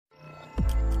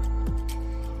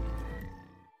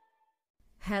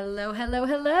Hello, hello,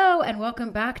 hello, and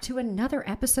welcome back to another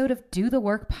episode of Do the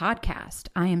Work podcast.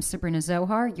 I am Sabrina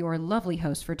Zohar, your lovely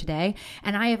host for today,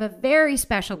 and I have a very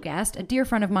special guest, a dear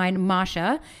friend of mine,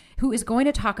 Masha, who is going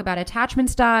to talk about attachment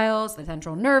styles, the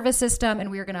central nervous system,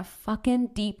 and we are going to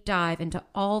fucking deep dive into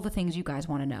all the things you guys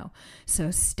want to know.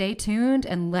 So stay tuned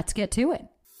and let's get to it.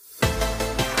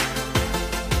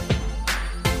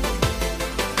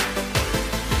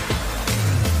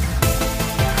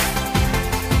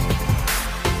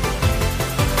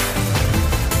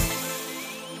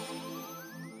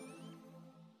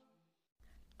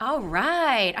 All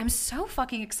right. I'm so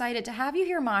fucking excited to have you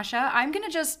here, Masha. I'm going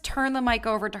to just turn the mic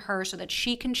over to her so that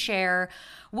she can share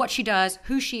what she does,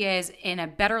 who she is in a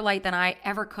better light than I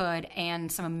ever could,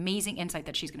 and some amazing insight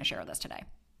that she's going to share with us today.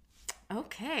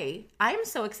 Okay. I'm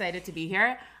so excited to be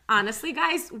here. Honestly,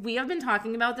 guys, we have been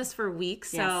talking about this for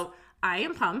weeks, so I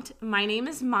am pumped. My name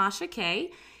is Masha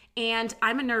K, and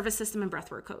I'm a nervous system and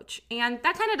breathwork coach. And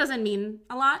that kind of doesn't mean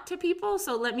a lot to people,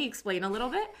 so let me explain a little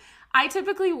bit. I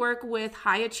typically work with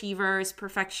high achievers,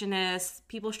 perfectionists,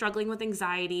 people struggling with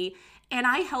anxiety, and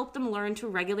I help them learn to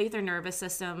regulate their nervous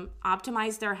system,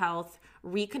 optimize their health,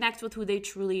 reconnect with who they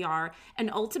truly are, and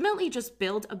ultimately just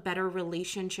build a better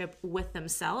relationship with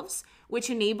themselves, which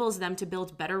enables them to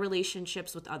build better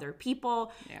relationships with other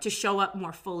people, to show up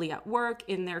more fully at work,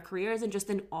 in their careers, and just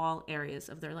in all areas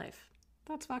of their life.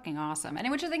 That's fucking awesome. And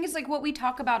which I think is like what we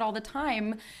talk about all the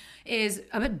time is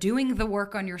about doing the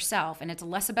work on yourself. And it's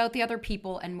less about the other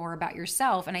people and more about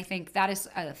yourself. And I think that is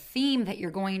a theme that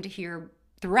you're going to hear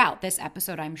throughout this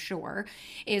episode, I'm sure,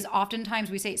 is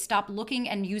oftentimes we say, stop looking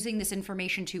and using this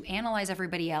information to analyze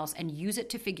everybody else and use it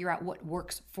to figure out what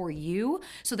works for you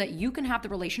so that you can have the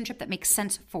relationship that makes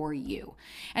sense for you.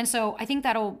 And so I think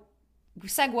that'll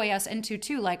segue us into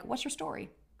too, like, what's your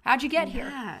story? How'd you get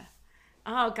here?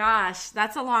 Oh gosh,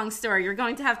 that's a long story. You're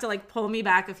going to have to like pull me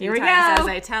back a few times as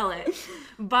I tell it.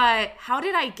 But how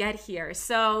did I get here?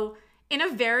 So in a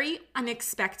very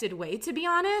unexpected way, to be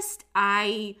honest,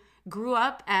 I grew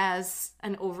up as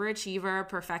an overachiever,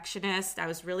 perfectionist. I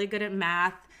was really good at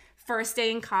math. First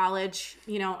day in college,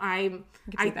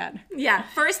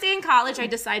 first day in college, I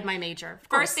decide my major.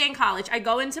 First day in college, I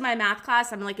go into my math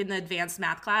class. I'm like in the advanced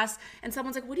math class, and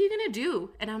someone's like, "What are you gonna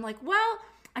do?" And I'm like, "Well,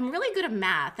 I'm really good at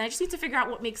math, and I just need to figure out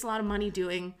what makes a lot of money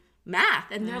doing math."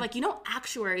 And they're like,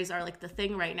 actuaries are like the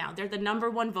thing right now. They're the number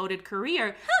one voted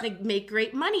career. They make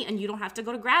great money, and you don't have to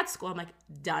go to grad school. I'm like,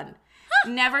 done.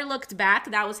 Never looked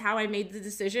back. That was how I made the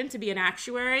decision to be an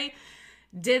actuary.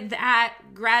 Did that,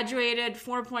 graduated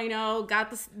 4.0,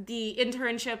 got the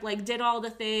internship, like did all the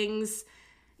things,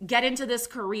 get into this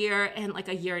career, and like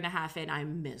a year and a half in,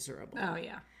 I'm miserable. Oh,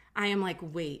 yeah. I am like,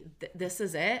 wait, this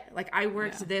is it? Like, I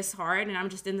worked this hard and I'm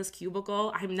just in this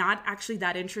cubicle. I'm not actually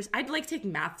that interested. I'd like take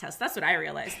math tests. That's what I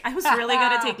realized. I was really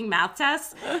good at taking math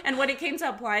tests. And when it came to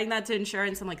applying that to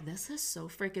insurance, I'm like, this is so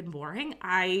freaking boring.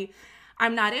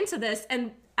 I'm not into this.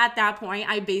 And at that point,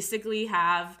 I basically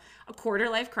have a quarter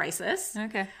life crisis.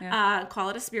 Okay.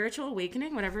 Call it a spiritual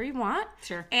awakening, whatever you want.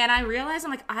 Sure. And I realized,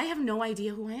 I'm like, I have no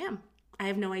idea who I am. I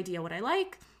have no idea what I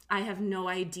like. I have no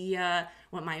idea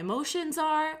what my emotions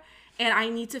are, and I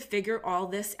need to figure all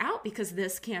this out because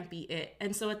this can't be it.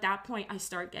 And so at that point, I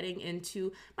start getting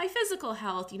into my physical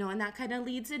health, and that kind of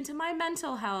leads into my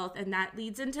mental health, and that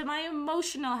leads into my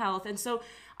emotional health. And so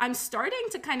I'm starting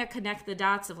to kind of connect the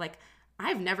dots of like,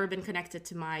 I've never been connected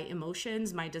to my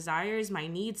emotions, my desires, my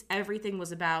needs. Everything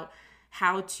was about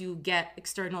how to get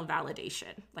external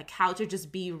validation, like how to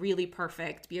just be really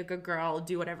perfect, be a good girl,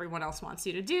 do what everyone else wants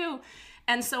you to do.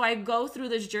 And so I go through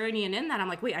this journey, and in that I'm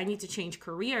like, wait, I need to change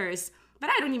careers, but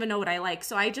I don't even know what I like.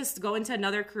 So I just go into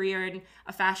another career in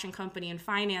a fashion company in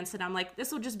finance, and I'm like,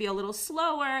 this will just be a little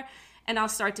slower, and I'll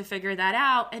start to figure that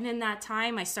out. And in that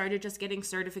time, I started just getting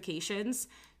certifications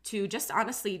to just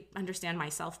honestly understand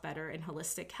myself better in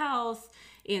holistic health,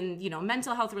 in,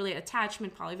 mental health related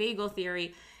attachment, polyvagal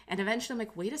theory. And eventually I'm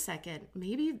like, wait a second,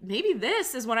 maybe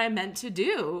this is what I'm meant to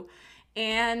do.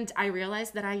 And I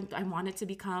realized that I wanted to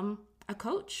become a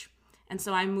coach. And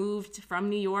so I moved from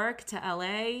New York to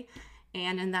LA,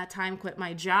 and in that time quit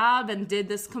my job and did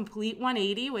this complete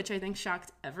 180, which I think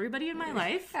shocked everybody in my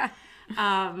life.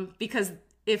 Because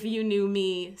if you knew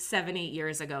me 7-8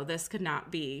 years ago, this could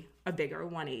not be a bigger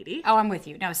 180. Oh, I'm with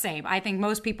you. No, same. I think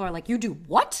most people are like, you do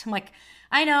what? I'm like,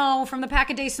 I know, from the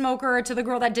pack-a-day smoker to the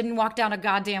girl that didn't walk down a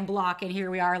goddamn block, and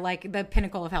here we are, like the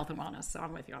pinnacle of health and wellness. So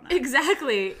I'm with you on that.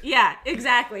 Exactly. Yeah,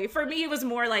 exactly. For me, it was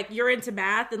more like you're into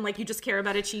math and like you just care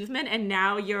about achievement, and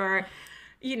now you're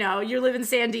live in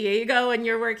San Diego and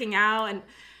you're working out, and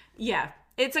yeah.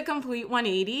 It's a complete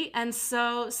 180. And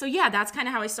so yeah, that's kind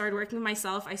of how I started working with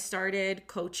myself. I started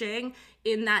coaching.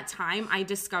 In that time, I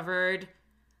discovered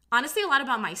honestly a lot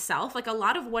about myself. Like a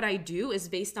lot of what I do is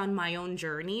based on my own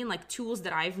journey and like tools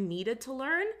that I've needed to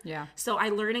learn. Yeah. So I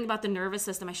learning about the nervous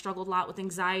system. I struggled a lot with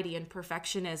anxiety and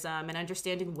perfectionism and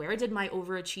understanding where did my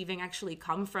overachieving actually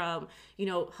come from, you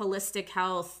know, holistic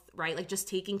health, right? Like just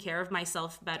taking care of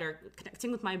myself better,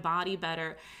 connecting with my body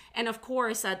better. And of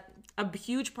course, a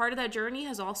huge part of that journey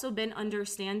has also been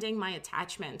understanding my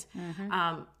attachment.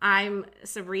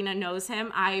 Sabrina knows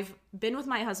him. I've been with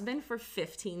my husband for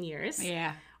 15 years.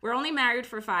 Yeah. We're only married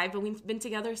for 5, but we've been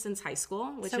together since high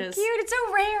school, which is so cute. It's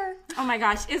so rare. Oh my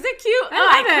gosh, is it cute?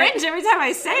 I cringe every time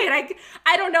I say it.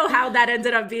 I don't know how that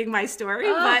ended up being my story,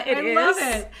 but it is. I love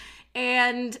it.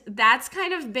 And that's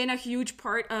kind of been a huge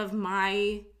part of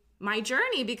my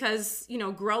journey because, you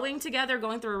know, growing together,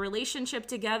 going through a relationship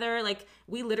together, like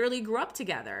we literally grew up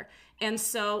together. And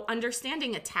so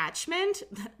understanding attachment,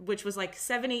 which was like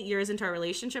 7-8 years into our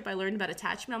relationship, I learned about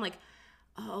attachment. I'm like,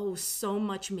 oh, so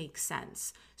much makes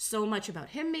sense. So much about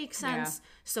him makes sense. Yeah.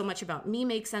 So much about me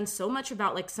makes sense. So much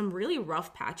about like some really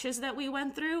rough patches that we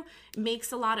went through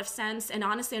makes a lot of sense. And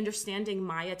honestly, understanding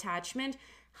my attachment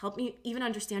helped me even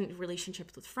understand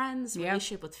relationships with friends,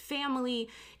 relationship with family.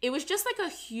 It was just like a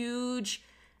huge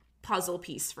puzzle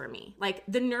piece for me. Like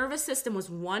the nervous system was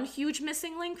one huge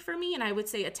missing link for me, and I would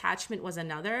say attachment was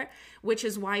another, which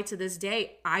is why to this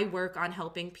day I work on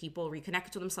helping people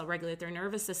reconnect to themselves, regulate their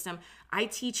nervous system. I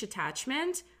teach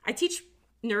attachment. I teach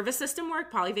nervous system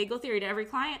work, polyvagal theory to every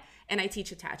client, and I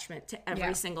teach attachment to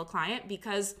every single client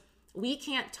because we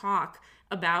can't talk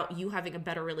about you having a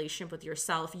better relationship with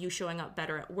yourself, you showing up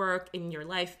better at work, in your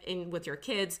life, with your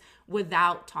kids,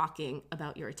 without talking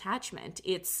about your attachment.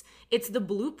 It's the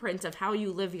blueprint of how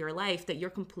you live your life that you're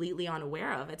completely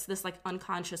unaware of. It's this like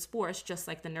unconscious force, just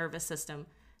like the nervous system.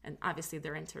 And obviously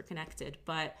they're interconnected.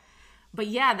 But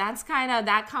yeah, that's kind of,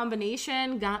 that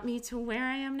combination got me to where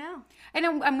I am now. And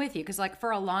I'm with you because like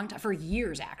for a long time, for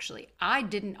years actually, I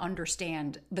didn't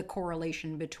understand the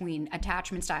correlation between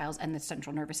attachment styles and the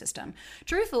central nervous system.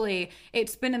 Truthfully,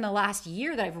 it's been in the last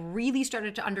year that I've really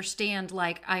started to understand,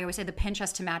 like I always say, the pinch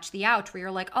has to match the ouch, where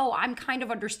you're like, oh, I'm kind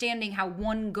of understanding how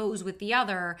one goes with the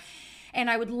other. And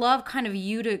I would love kind of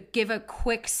you to give a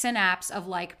quick synapse of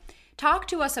like, talk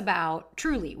to us about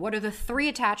truly what are the 3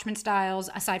 attachment styles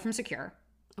aside from secure.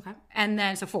 Okay. And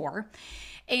then, so 4.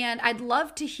 And I'd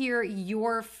love to hear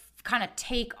your kind of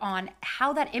take on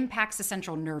how that impacts the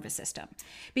central nervous system.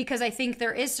 Because I think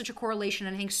there is such a correlation.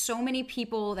 And I think so many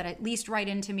people that at least write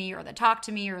into me or that talk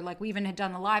to me, or like we even had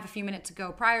done the live a few minutes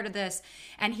ago prior to this,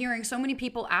 and hearing so many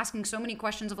people asking so many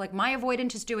questions of like, my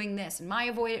avoidant is doing this and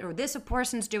or this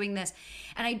person's doing this.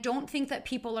 And I don't think that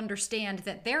people understand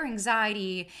that their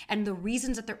anxiety and the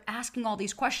reasons that they're asking all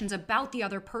these questions about the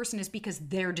other person is because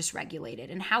they're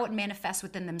dysregulated and how it manifests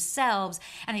within themselves.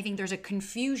 And I think there's a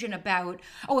confusion about,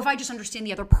 oh, if I just understand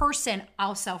the other person,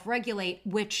 I'll self-regulate,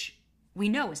 which we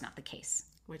know is not the case.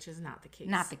 Which is not the case.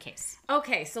 Not the case.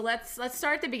 Okay, so let's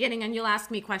start at the beginning, and you'll ask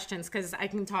me questions because I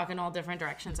can talk in all different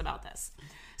directions about this.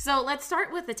 So let's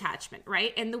start with attachment,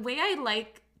 right? And the way I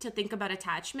like to think about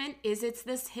attachment is it's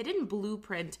this hidden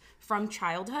blueprint from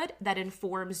childhood that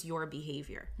informs your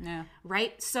behavior. Yeah.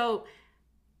 Right? So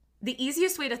the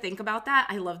easiest way to think about that,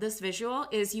 I love this visual,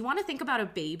 is you want to think about a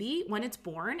baby when it's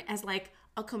born as like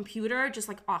a computer just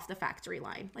like off the factory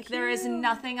line. Like there is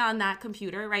nothing on that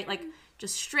computer, right? Like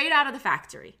just straight out of the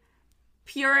factory.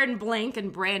 Pure and blank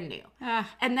and brand new.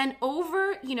 And then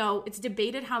over, you know, it's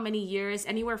debated how many years,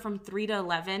 anywhere from 3 to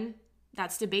 11,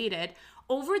 that's debated.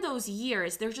 Over those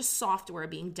years, there's just software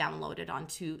being downloaded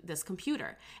onto this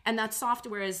computer. And that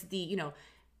software is the, you know,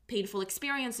 painful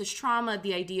experiences, trauma,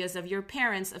 the ideas of your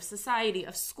parents, of society,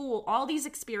 of school, all these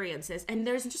experiences. And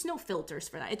there's just no filters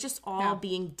for that. It's just all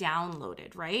being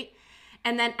downloaded, right?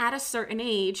 And then at a certain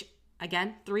age,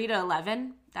 again, 3 to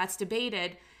 11, that's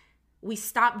debated, we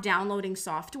stop downloading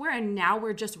software and now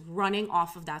we're just running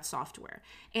off of that software.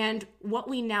 And what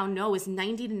we now know is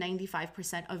 90 to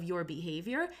 95% of your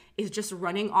behavior is just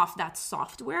running off that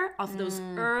software of those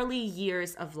early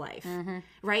years of life,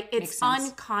 right? It's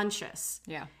unconscious.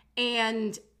 Yeah.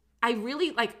 And I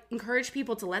really like encourage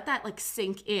people to let that like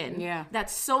sink in. Yeah. That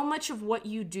so much of what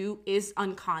you do is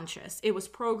unconscious. It was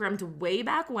programmed way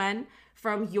back when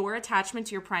from your attachment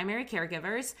to your primary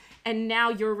caregivers. And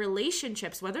now your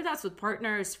relationships, whether that's with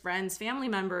partners, friends, family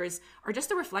members, are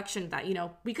just a reflection that, you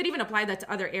know, we could even apply that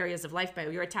to other areas of life, by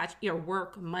your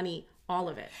work, money, all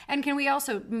of it. And can we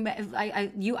also,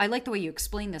 I like the way you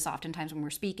explain this oftentimes when we're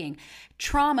speaking.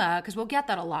 Trauma, because we'll get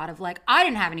that a lot of like, I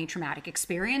didn't have any traumatic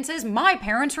experiences. My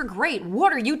parents were great.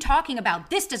 What are you talking about?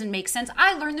 This doesn't make sense.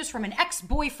 I learned this from an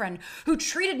ex-boyfriend who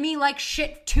treated me like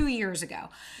shit 2 years ago.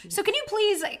 So can you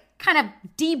please kind of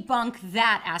debunk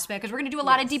that aspect? Because we're going to do a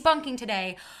lot of debunking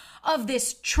today of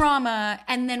this trauma,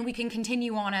 and then we can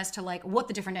continue on as to like what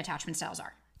the different attachment styles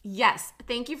are. Yes.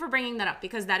 Thank you for bringing that up,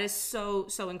 because that is so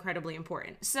incredibly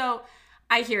important. So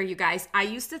I hear you guys. I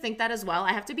used to think that as well.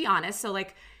 I have to be honest. So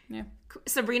like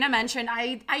Sabrina mentioned,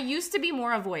 I used to be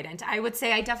more avoidant. I would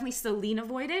say I definitely still lean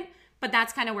avoidant, but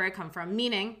that's kind of where I come from,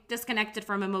 meaning disconnected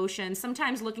from emotions,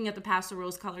 sometimes looking at the past with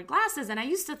rose-colored glasses. And I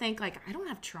used to think like, I don't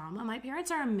have trauma. My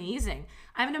parents are amazing.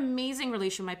 I have an amazing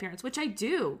relation with my parents, which I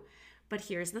do. But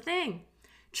here's the thing.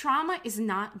 Trauma is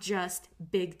not just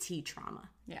big T trauma.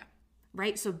 Yeah.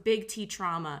 Right? So big T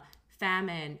trauma,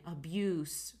 famine,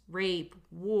 abuse, rape,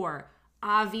 war,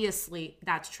 obviously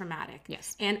that's traumatic.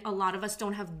 Yes. And a lot of us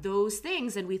don't have those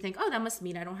things, and we think, oh, that must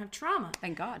mean I don't have trauma.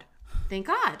 Thank God. Thank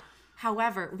God.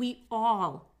 However,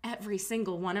 every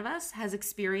single one of us has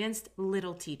experienced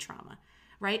little T trauma,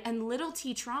 right? And little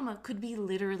T trauma could be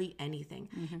literally anything,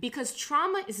 because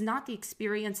trauma is not the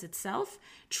experience itself.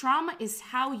 Trauma is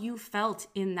how you felt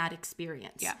in that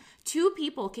experience. Yeah. Two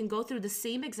people can go through the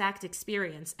same exact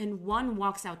experience, and one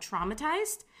walks out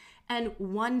traumatized and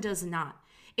one does not.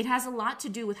 It has a lot to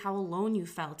do with how alone you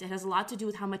felt. It has a lot to do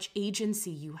with how much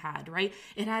agency you had, right?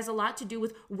 It has a lot to do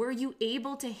with, were you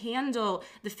able to handle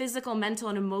the physical, mental,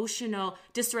 and emotional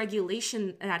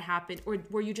dysregulation that happened, or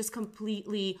were you just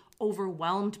completely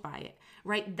overwhelmed by it,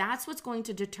 right? That's what's going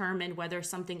to determine whether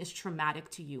something is traumatic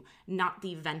to you, not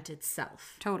the event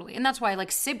itself. Totally. And that's why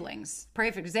like siblings,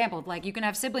 perfect example of like, you can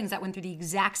have siblings that went through the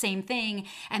exact same thing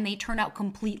and they turn out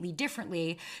completely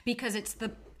differently, because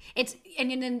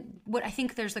and then what I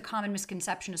think there's the common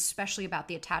misconception, especially about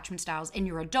the attachment styles in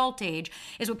your adult age,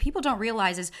 is what people don't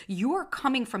realize is you're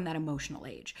coming from that emotional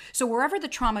age. So wherever the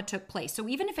trauma took place. So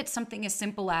even if it's something as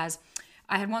simple as,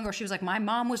 I had one girl, she was like, my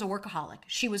mom was a workaholic.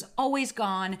 She was always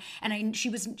gone. And she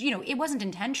was, it wasn't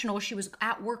intentional. She was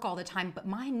at work all the time, but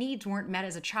my needs weren't met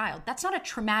as a child. That's not a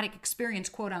traumatic experience,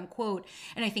 quote unquote.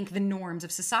 And I think the norms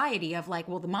of society of like,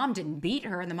 well, the mom didn't beat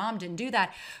her and the mom didn't do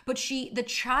that. But the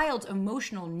child's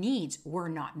emotional needs were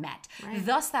not met. Right.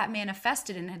 Thus that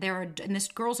manifested in this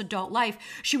girl's adult life.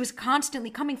 She was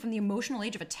constantly coming from the emotional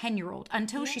age of a 10-year-old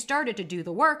until she started to do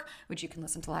the work, which you can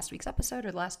listen to last week's episode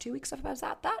or the last 2 weeks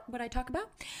about what I talk about.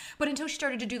 But until she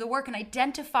started to do the work and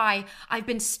identify, I've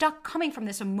been stuck coming from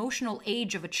this emotional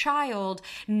age of a child.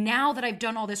 Now that I've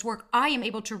done all this work, I am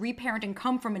able to reparent and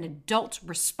come from an adult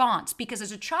response, because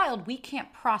as a child, we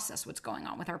can't process what's going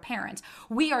on with our parents.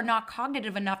 We are not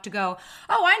cognitive enough to go,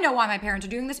 oh, I know why my parents are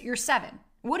doing this. You're 7.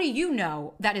 What do you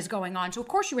know that is going on? So of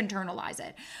course you internalize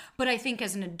it. But I think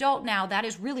as an adult now, that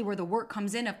is really where the work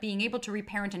comes in, of being able to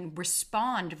reparent and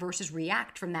respond versus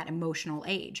react from that emotional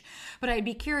age. But I'd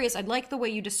be curious, I'd like the way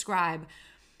you describe,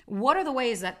 what are the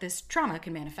ways that this trauma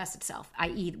can manifest itself?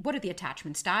 I.e., what are the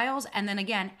attachment styles? And then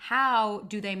again, how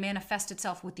do they manifest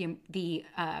itself with the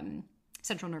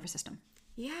central nervous system?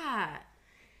 Yeah.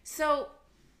 So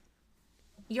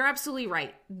you're absolutely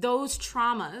right. Those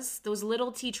traumas, those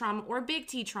little T trauma or big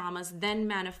T traumas, then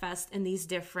manifest in these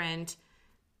different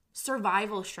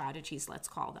survival strategies, let's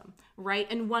call them, right?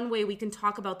 And one way we can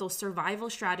talk about those survival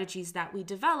strategies that we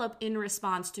develop in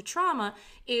response to trauma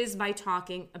is by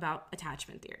talking about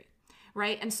attachment theory,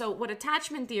 right? And so what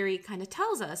attachment theory kind of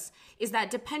tells us is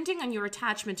that depending on your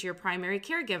attachment to your primary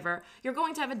caregiver, you're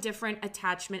going to have a different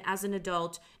attachment as an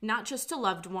adult, not just to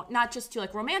loved one, not just to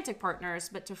like romantic partners,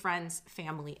 but to friends,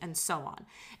 family, and so on.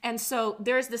 And so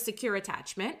there's the secure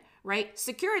attachment, right?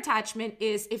 Secure attachment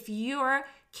is if your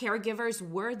caregivers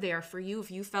were there for you, if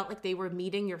you felt like they were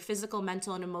meeting your physical,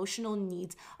 mental, and emotional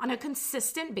needs on a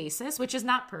consistent basis, which is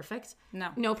not perfect.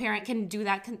 No parent can do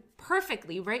that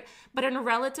perfectly, right? But on a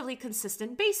relatively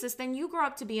consistent basis, then you grow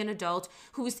up to be an adult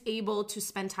who is able to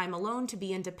spend time alone, to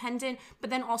be independent, but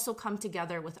then also come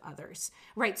together with others,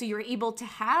 right? So you're able to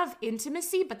have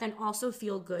intimacy, but then also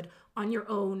feel good on your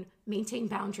own, maintain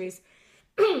boundaries,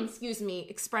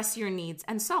 express your needs,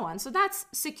 and so on. So that's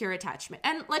secure attachment.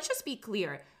 And let's just be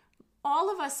clear.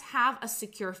 All of us have a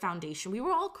secure foundation. We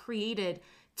were all created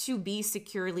to be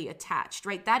securely attached,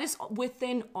 right? That is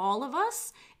within all of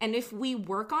us. And if we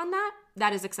work on that,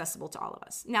 that is accessible to all of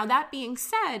us. Now, that being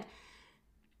said,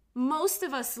 most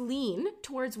of us lean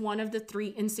towards one of the 3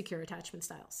 insecure attachment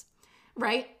styles,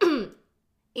 right?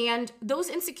 And those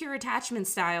insecure attachment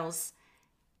styles,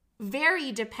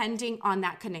 vary depending on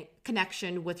that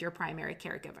connection with your primary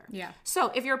caregiver. Yeah.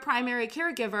 So if your primary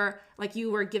caregiver, like you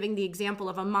were giving the example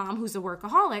of a mom who's a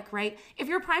workaholic, right? If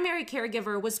your primary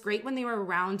caregiver was great when they were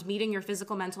around, meeting your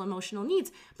physical, mental, emotional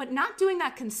needs, but not doing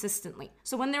that consistently.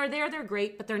 So when they're there, they're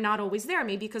great, but they're not always there.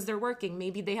 Maybe because they're working,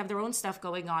 maybe they have their own stuff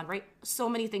going on, right? So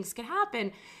many things can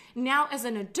happen. Now as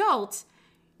an adult,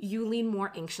 you lean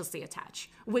more anxiously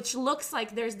attached, which looks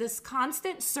like there's this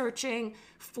constant searching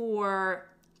for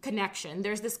connection.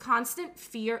 There's this constant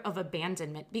fear of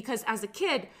abandonment because as a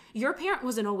kid, your parent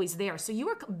wasn't always there. So you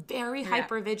were very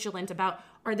hyper vigilant about,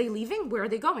 are they leaving? Where are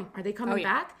they going? Are they coming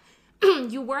back?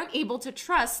 You weren't able to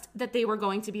trust that they were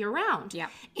going to be around. Yeah.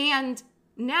 And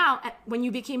now when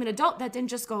you became an adult, that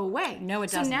didn't just go away. No, it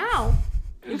doesn't. So now,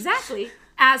 exactly,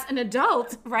 as an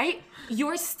adult, right,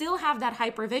 you still have that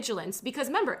hypervigilance because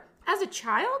remember, as a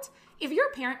child, if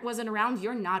your parent wasn't around,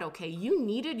 you're not okay. You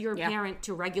needed your parent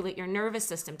to regulate your nervous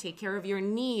system, take care of your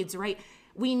needs, right?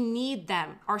 We need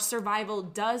them. Our survival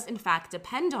does, in fact,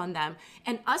 depend on them.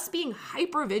 And us being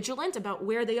hyper vigilant about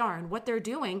where they are and what they're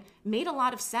doing made a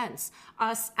lot of sense.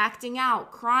 Us acting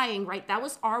out, crying, right? That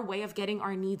was our way of getting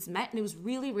our needs met. And it was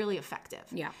really, really effective.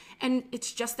 Yeah. And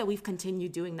it's just that we've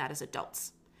continued doing that as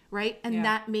adults. Right? And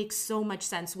that makes so much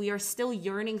sense. We are still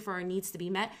yearning for our needs to be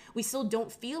met. We still don't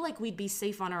feel like we'd be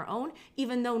safe on our own,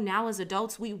 even though now as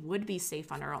adults, we would be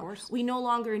safe on our own. We no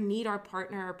longer need our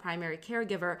partner or primary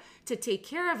caregiver to take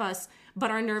care of us,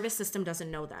 but our nervous system doesn't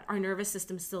know that. Our nervous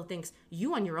system still thinks,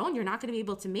 you on your own, you're not going to be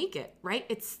able to make it, right?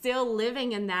 It's still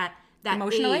living in that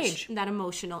emotional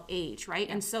age, right?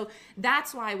 And so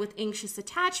that's why with anxious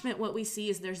attachment, what we see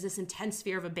is there's this intense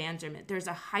fear of abandonment. There's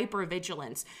a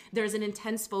hypervigilance. There's an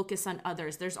intense focus on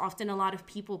others. There's often a lot of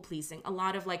people pleasing, a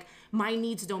lot of like, my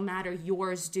needs don't matter,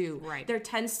 yours do. Right. There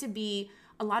tends to be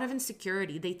a lot of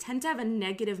insecurity. They tend to have a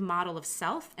negative model of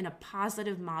self and a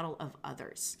positive model of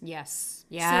others. Yes.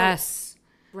 So,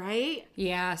 right?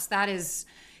 Yes, that is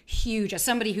huge. As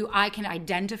somebody who I can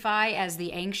identify as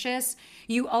the anxious,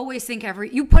 you always think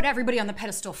you put everybody on the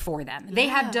pedestal for them. They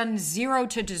have done zero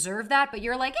to deserve that, but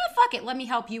you're like, fuck it, let me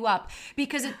help you up.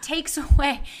 Because it takes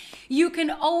away, you can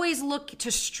always look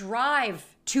to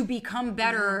strive to become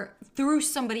better through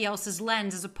somebody else's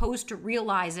lens as opposed to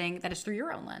realizing that it's through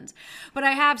your own lens. But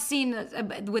I have seen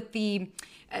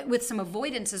with some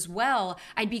avoidance as well,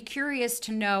 I'd be curious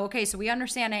to know, okay, so we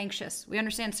understand anxious, we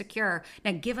understand secure.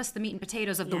 Now give us the meat and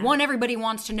potatoes of the one everybody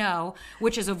wants to know,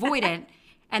 which is avoidant,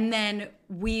 and then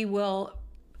we will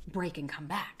break and come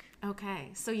back.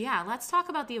 Okay, so let's talk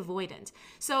about the avoidant.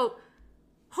 So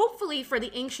hopefully for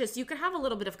the anxious, you could have a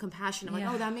little bit of compassion. I'm like,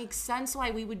 oh, that makes sense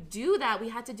why we would do that. We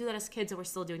had to do that as kids and we're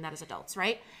still doing that as adults,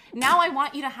 right? Now I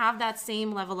want you to have that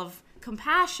same level of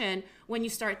compassion when you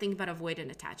start thinking about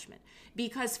avoidant attachment.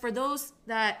 Because for those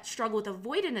that struggle with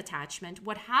avoidant attachment,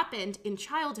 what happened in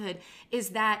childhood is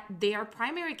that their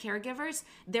primary caregivers,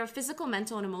 their physical,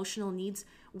 mental, and emotional needs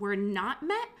were not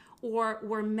met or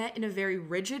were met in a very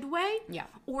rigid way,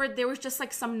 or there was just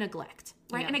like some neglect,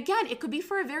 right? And again, it could be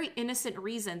for a very innocent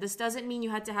reason. This doesn't mean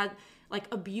you had to have like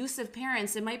abusive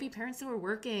parents. It might be parents that were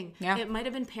working. It might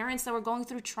have been parents that were going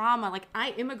through trauma. Like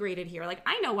I immigrated here. Like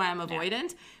I know why I'm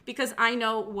avoidant because I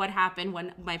know what happened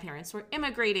when my parents were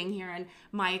immigrating here and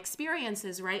my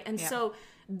experiences, right? And so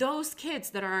those kids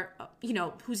that are,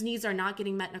 whose needs are not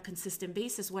getting met on a consistent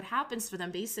basis, what happens for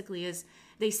them basically is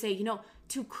they say,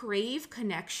 to crave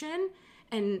connection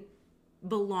and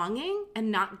belonging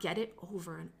and not get it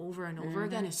over and over and over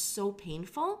again is so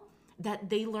painful that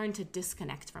they learn to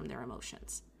disconnect from their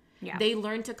emotions. They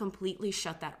learn to completely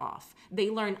shut that off. They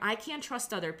learn, I can't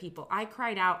trust other people. I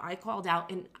cried out, I called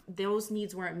out, and those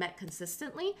needs weren't met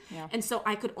consistently. And so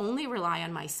I could only rely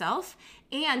on myself.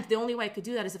 And the only way I could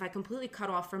do that is if I completely cut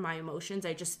off from my emotions,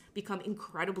 I just become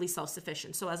incredibly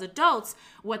self-sufficient. So as adults,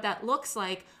 what that looks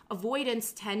like,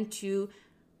 avoidants tend to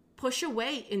push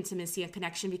away intimacy and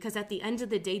connection because at the end of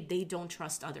the day, they don't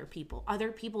trust other people.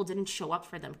 Other people didn't show up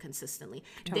for them consistently.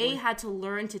 They had to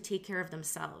learn to take care of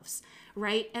themselves,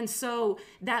 right? And so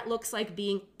that looks like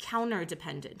being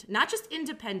counter-dependent, not just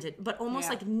independent, but almost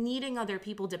like needing other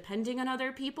people, depending on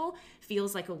other people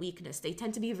feels like a weakness. They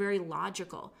tend to be very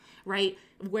logical, right?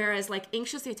 Whereas like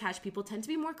anxiously attached people tend to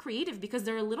be more creative because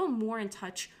they're a little more in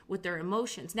touch with their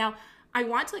emotions. Now, I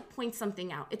want to point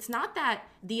something out. It's not that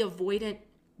the avoidant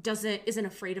isn't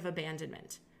afraid of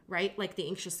abandonment, right? Like the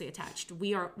anxiously attached.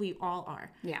 We all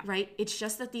are. Right? It's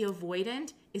just that the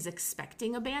avoidant is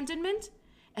expecting abandonment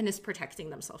and is protecting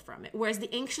themselves from it. Whereas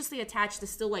the anxiously attached is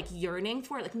still like yearning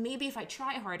for it. Like maybe if I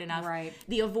try hard enough, Right.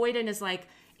 The avoidant is like,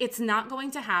 it's not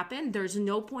going to happen. There's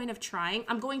no point of trying.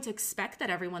 I'm going to expect that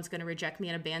everyone's going to reject me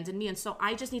and abandon me. And so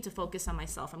I just need to focus on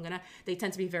myself. They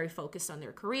tend to be very focused on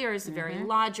their careers, very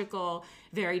logical,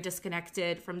 very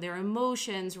disconnected from their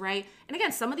emotions, right? And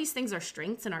again, some of these things are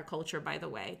strengths in our culture, by the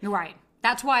way. Right.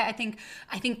 That's why I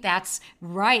think that's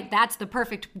right. That's the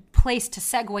perfect place to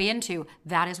segue into.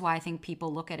 That is why I think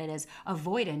people look at it as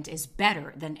avoidant is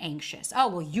better than anxious. Oh,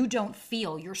 well, you don't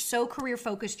feel. You're so career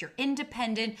focused. You're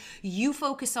independent. You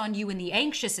focus on you, and the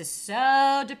anxious is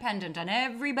so dependent on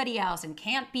everybody else and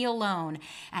can't be alone.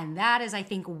 And that is, I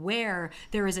think, where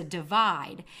there is a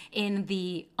divide in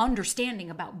the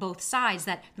understanding about both sides,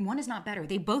 that one is not better.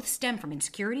 They both stem from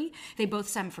insecurity. They both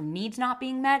stem from needs not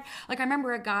being met. Like I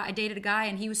remember I dated a guy,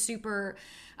 and he was super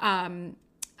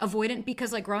avoidant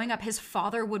because like growing up, his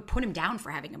father would put him down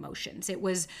for having emotions. It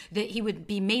was that he would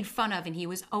be made fun of, and he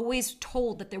was always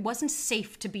told that it wasn't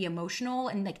safe to be emotional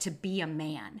and like to be a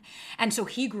man. And so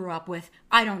he grew up with,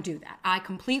 I don't do that. I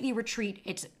completely retreat.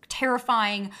 It's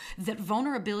terrifying. That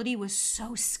vulnerability was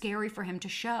so scary for him to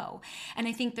show. And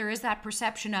I think there is that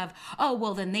perception of, oh,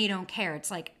 well, then they don't care. It's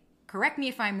like, correct me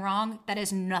if I'm wrong. That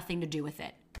has nothing to do with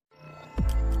it.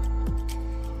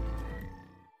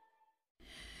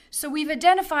 So we've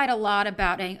identified a lot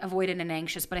about avoidant and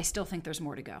anxious, but I still think there's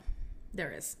more to go. There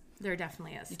is. There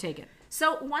definitely is. You take it.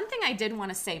 So one thing I did want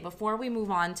to say before we move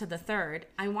on to the third,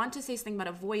 I want to say something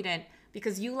about avoidant,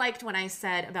 because you liked when I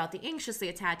said about the anxiously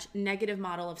attached, negative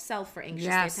model of self for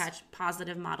anxiously attached,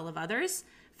 positive model of others.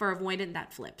 For avoidant,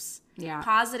 that flips. Yeah.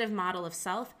 Positive model of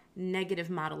self, negative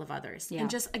model of others. Yeah. And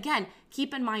just, again,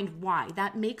 keep in mind why.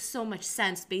 That makes so much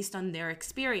sense based on their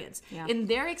experience. Yeah. In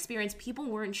their experience, people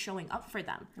weren't showing up for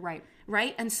them. Right.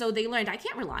 Right? And so they learned, I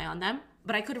can't rely on them,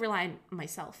 but I could rely on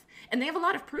myself. And they have a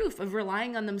lot of proof of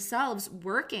relying on themselves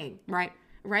working. Right.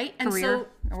 Right? And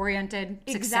career-oriented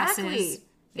successes.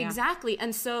 Yeah. Exactly.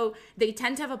 And so they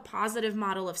tend to have a positive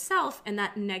model of self and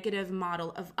that negative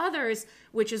model of others,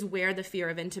 which is where the fear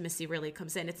of intimacy really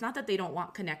comes in. It's not that they don't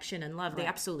want connection and love. Right. They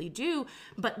absolutely do,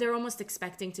 but they're almost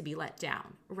expecting to be let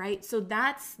down, right? So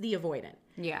that's the avoidant.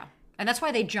 Yeah. And that's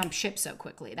why they jump ship so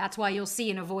quickly. That's why you'll see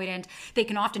an avoidant, they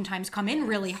can oftentimes come in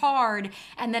really hard,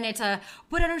 and then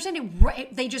but understand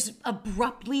it, they just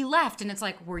abruptly left. And it's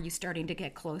like, were you starting to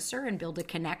get closer and build a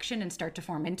connection and start to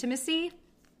form intimacy?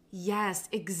 Yes,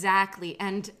 exactly.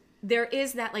 And there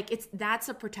is that, that's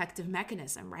a protective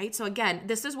mechanism, right? So again,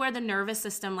 this is where the nervous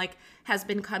system has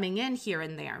been coming in here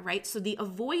and there, right? So the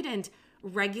avoidant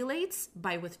regulates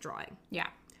by withdrawing. Yeah.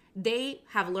 They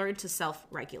have learned to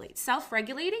self-regulate.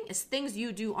 Self-regulating is things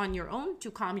you do on your own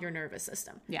to calm your nervous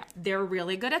system. Yeah. They're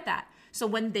really good at that. So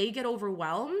when they get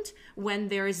overwhelmed, when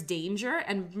there is danger,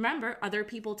 and remember, other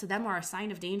people to them are a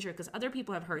sign of danger because other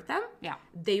people have hurt them. Yeah.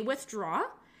 They withdraw.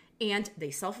 And they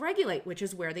self-regulate, which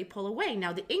is where they pull away.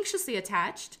 Now, the anxiously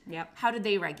attached, How did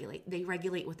they regulate? They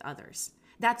regulate with others.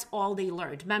 That's all they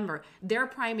learned. Remember, their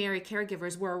primary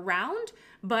caregivers were around,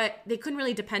 but they couldn't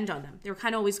really depend on them. They were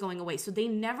kind of always going away. So they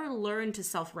never learned to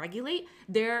self-regulate.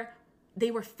 They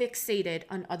were fixated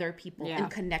on other people and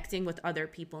connecting with other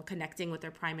people and connecting with their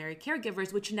primary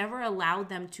caregivers, which never allowed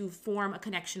them to form a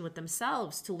connection with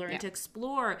themselves, to learn to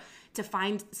explore, to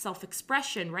find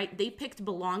self-expression, right? They picked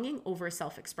belonging over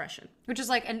self-expression. Which is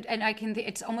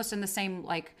it's almost in the same,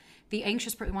 the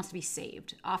anxious person wants to be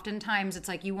saved. Oftentimes it's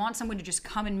like you want someone to just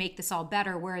come and make this all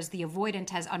better, whereas the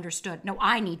avoidant has understood, no,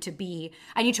 I need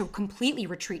to completely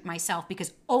retreat myself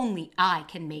because only I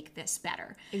can make this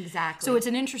better. Exactly. So it's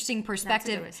an interesting perspective. That's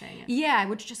a good way of saying it. Yeah,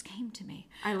 which just came to me.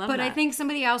 I love that. But I think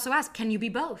somebody also asked, can you be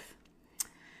both?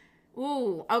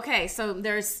 Ooh, okay. So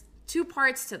there's two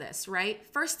parts to this, right?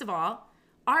 First of all,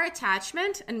 our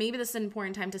attachment, and maybe this is an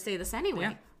important time to say this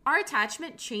anyway, our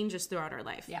attachment changes throughout our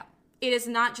life. Yeah. It is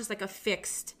not just like a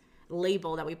fixed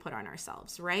label that we put on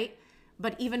ourselves, right?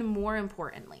 But even more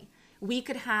importantly, we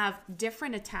could have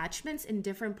different attachments in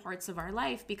different parts of our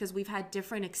life because we've had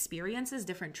different experiences,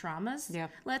 different traumas,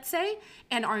 let's say,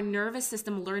 and our nervous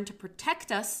system learned to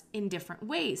protect us in different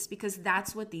ways because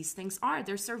that's what these things are.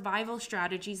 They're survival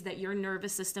strategies that your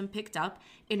nervous system picked up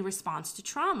in response to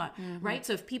trauma, right?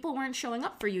 So if people weren't showing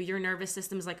up for you, your nervous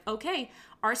system is like, okay,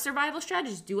 our survival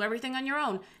strategies, do everything on your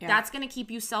own. Yeah. That's going to keep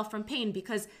you safe from pain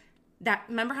because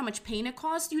remember how much pain it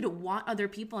caused you to want other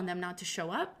people and them not to show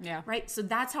up? Yeah. Right? So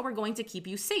that's how we're going to keep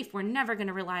you safe. We're never going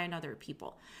to rely on other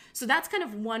people. So that's kind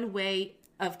of one way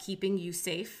of keeping you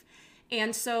safe.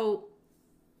 And so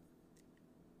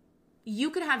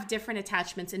you could have different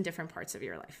attachments in different parts of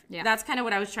your life. Yeah. That's kind of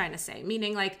what I was trying to say.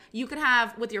 Meaning, like, you could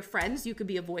have, with your friends, you could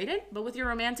be avoidant, but with your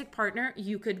romantic partner,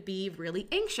 you could be really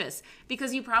anxious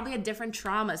because you probably had different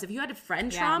traumas. If you had a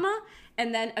friend trauma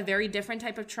and then a very different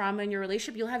type of trauma in your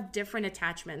relationship, you'll have different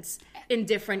attachments in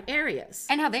different areas.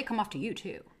 And how they come off to you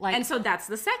too. Like, And so that's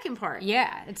the second part.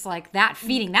 yeah, it's like that,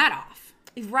 feeding that off.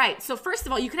 Right. So first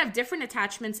of all, you could have different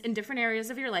attachments in different areas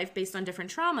of your life based on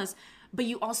different traumas, but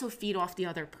you also feed off the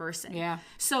other person. Yeah.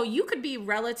 So you could be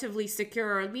relatively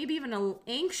secure or maybe even a little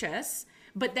anxious,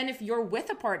 but then if you're with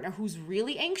a partner who's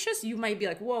really anxious, you might be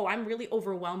like, whoa, I'm really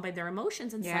overwhelmed by their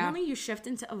emotions. And suddenly you shift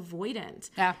into avoidant.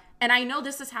 Yeah. And I know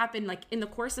this has happened like in the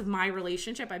course of my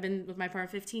relationship. I've been with my partner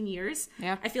 15 years.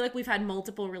 Yeah. I feel like we've had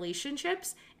multiple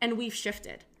relationships and we've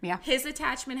shifted. Yeah. His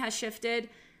attachment has shifted.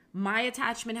 My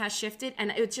attachment has shifted,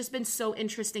 and it's just been so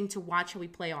interesting to watch how we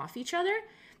play off each other,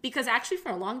 because actually for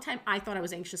a long time I thought I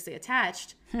was anxiously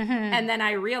attached, and then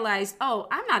I realized, oh,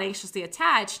 I'm not anxiously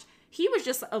attached. He was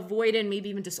just avoidant, maybe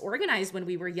even disorganized when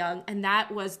we were young, and that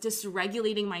was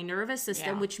dysregulating my nervous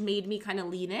system, which made me kind of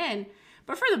lean in.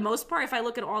 But for the most part, if I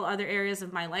look at all other areas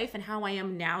of my life and how I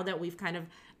am now that we've kind of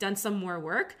done some more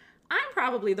work, I'm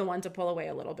probably the one to pull away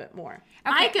a little bit more.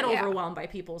 I get overwhelmed by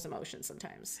people's emotions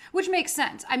sometimes. Which makes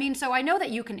sense. I mean, so I know that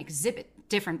you can exhibit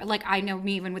different, but like I know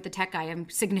me, even with the tech guy, I'm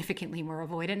significantly more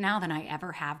avoidant now than I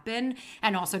ever have been.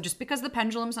 And also just because the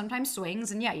pendulum sometimes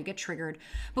swings and yeah, you get triggered.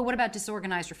 But what about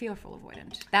disorganized or fearful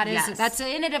avoidant? That's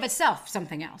in and of itself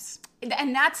something else.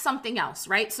 And that's something else,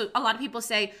 right? So a lot of people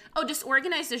say, oh,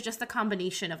 disorganized is just a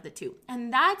combination of the two.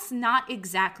 And that's not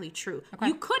exactly true. Okay.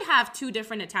 You could have two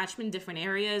different attachment in different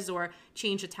areas or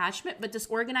change attachment, but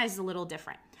disorganized is a little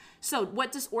different. So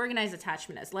what disorganized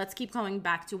attachment is, let's keep going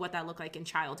back to what that looked like in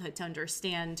childhood to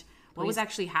understand what was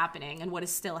actually happening and what is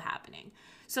still happening.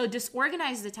 So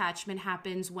disorganized attachment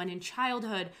happens when in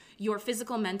childhood, your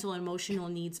physical, mental, and emotional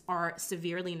needs are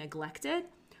severely neglected,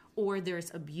 or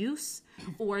there's abuse,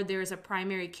 or there's a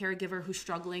primary caregiver who's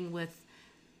struggling with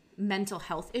mental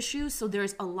health issues. So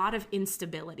there's a lot of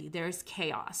instability. There's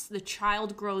chaos. The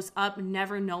child grows up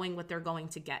never knowing what they're going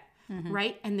to get,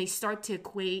 right? And they start to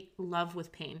equate love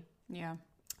with pain. Yeah.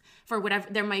 For whatever,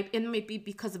 it might be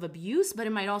because of abuse, but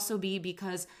it might also be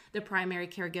because the primary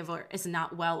caregiver is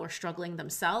not well or struggling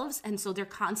themselves. And so they're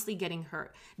constantly getting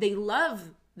hurt. They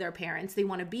love their parents. They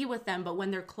want to be with them, but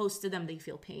when they're close to them, they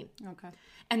feel pain. Okay.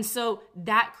 And so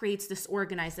that creates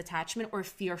disorganized attachment or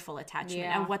fearful attachment.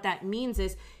 Yeah. And what that means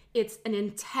is it's an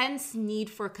intense need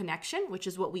for connection, which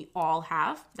is what we all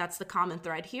have. That's the common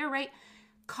thread here, right?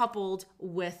 Coupled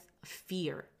with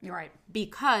fear. You're right.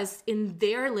 Because in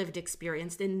their lived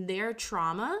experience, in their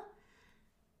trauma,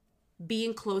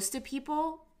 being close to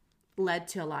people led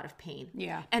to a lot of pain.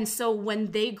 Yeah. And so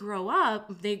when they grow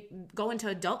up, they go into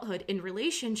adulthood in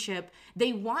relationship,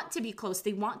 they want to be close,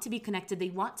 they want to be connected, they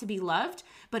want to be loved,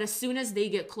 but as soon as they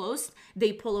get close,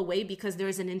 they pull away because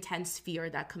there's an intense fear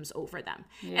that comes over them.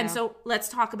 Yeah. And so let's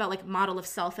talk about like model of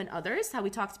self and others, how we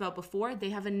talked about before. They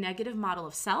have a negative model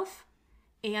of self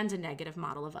and a negative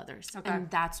model of others. Okay. And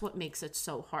that's what makes it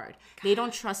so hard. They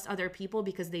don't trust other people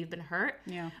because they've been hurt,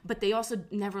 but they also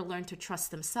never learn to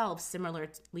trust themselves,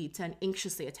 similarly to an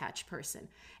anxiously attached person.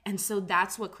 And so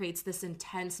that's what creates this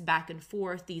intense back and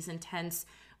forth, these intense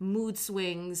mood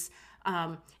swings.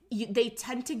 They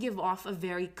tend to give off a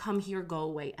very come here, go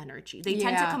away energy. They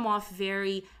tend to come off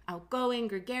very outgoing,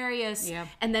 gregarious. Yeah.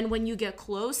 And then when you get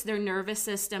close, their nervous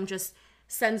system just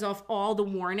sends off all the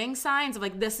warning signs of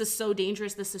like, this is so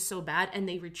dangerous, this is so bad, and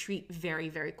they retreat very,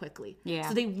 very quickly. Yeah.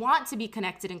 So they want to be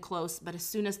connected and close, but as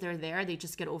soon as they're there, they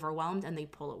just get overwhelmed and they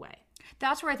pull away.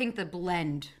 That's where I think the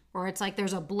blend, or it's like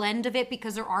there's a blend of it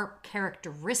because there are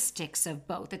characteristics of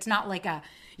both. It's not like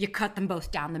you cut them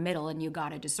both down the middle and you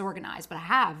got to disorganize. But I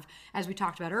have, as we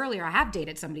talked about earlier, I have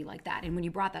dated somebody like that. And when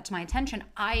you brought that to my attention,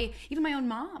 even my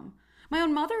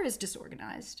own mother is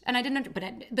disorganized. And I didn't, but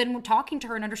then talking to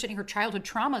her and understanding her childhood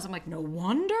traumas, I'm like, no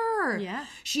wonder. Yeah.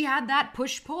 She had that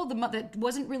push-pull that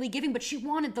wasn't really giving, but she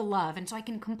wanted the love. And so I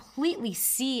can completely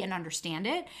see and understand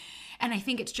it. And I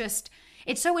think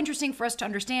it's so interesting for us to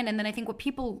understand. And then I think what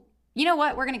people, you know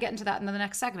what, we're going to get into that in the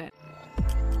next segment.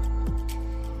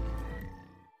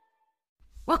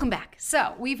 Welcome back.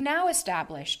 So we've now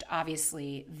established,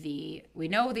 obviously, we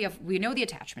know the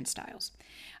attachment styles.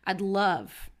 I'd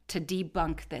love to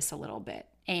debunk this a little bit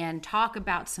and talk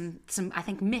about some I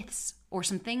think myths or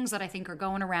some things that I think are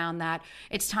going around that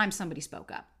it's time somebody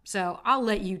spoke up. So I'll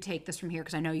let you take this from here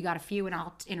because I know you got a few and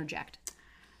I'll interject.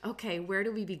 Okay, where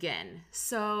do we begin?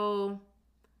 So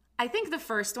I think the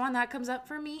first one that comes up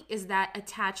for me is that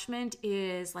attachment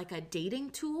is like a dating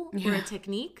tool or a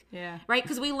technique. Yeah. Right?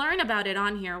 Because we learn about it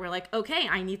on here. We're like, okay,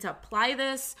 I need to apply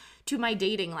this to my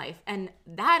dating life. And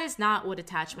that is not what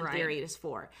attachment theory is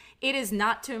for. It is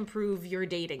not to improve your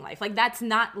dating life. Like, that's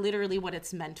not literally what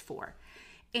it's meant for.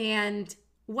 And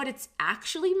what it's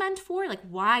actually meant for, like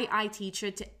why I teach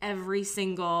it to every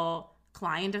single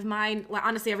client of mine,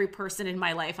 honestly, every person in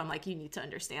my life, I'm like, you need to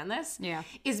understand this. Yeah.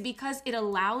 Is because it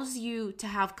allows you to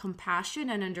have compassion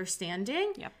and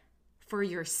understanding for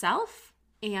yourself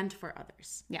and for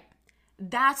others. Yeah.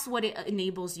 That's what it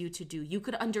enables you to do. You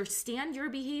could understand your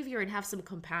behavior and have some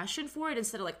compassion for it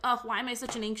instead of like, oh, why am I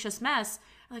such an anxious mess?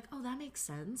 Like, oh, that makes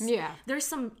sense. Yeah. There's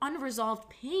some unresolved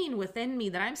pain within me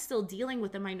that I'm still dealing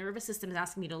with and my nervous system is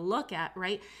asking me to look at,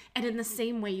 right? And in the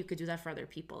same way, you could do that for other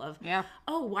people of,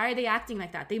 oh, why are they acting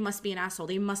like that? They must be an asshole.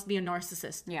 They must be a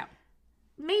narcissist. Yeah.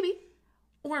 Maybe.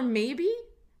 Or maybe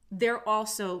they're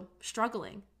also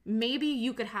struggling. Maybe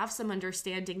you could have some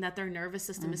understanding that their nervous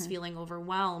system is feeling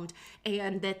overwhelmed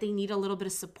and that they need a little bit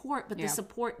of support, but the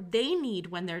support they need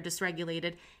when they're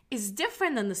dysregulated is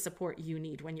different than the support you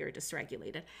need when you're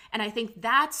dysregulated. And I think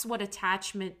that's what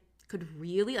attachment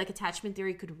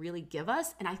theory could really give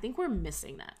us. And I think we're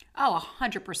missing that. Oh,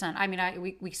 100%. I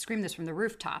mean, we scream this from the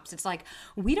rooftops. It's like,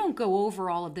 we don't go over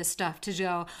all of this stuff to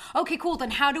go, okay, cool,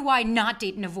 then how do I not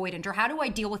date an avoidant? Or how do I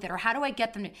deal with it? Or how do I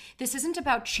get them to... This isn't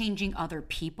about changing other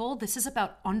people. This is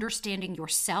about understanding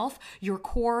yourself, your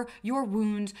core, your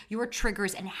wounds, your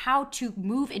triggers, and how to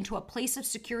move into a place of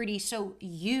security so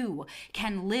you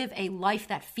can live a life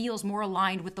that feels more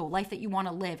aligned with the life that you want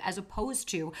to live, as opposed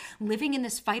to living in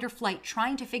this fight or flight,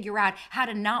 trying to figure out how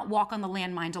to not walk on the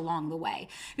landmines along the way.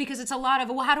 Because it's a lot of,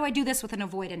 well, how do I do this with an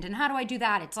avoidant? And how do I do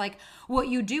that? It's like, what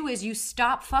you do is you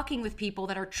stop fucking with people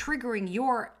that are triggering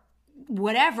your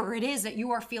whatever it is that you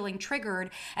are feeling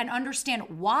triggered, and understand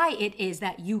why it is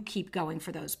that you keep going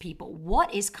for those people.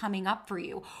 What is coming up for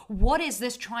you? What is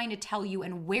this trying to tell you?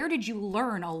 And where did you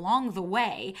learn along the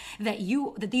way that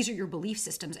these are your belief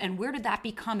systems? And where did that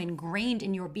become ingrained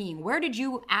in your being? Where did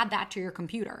you add that to your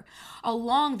computer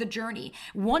along the journey?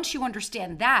 Once you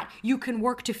understand that, you can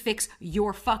work to fix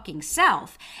your fucking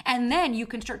self. And then you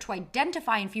can start to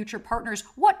identify in future partners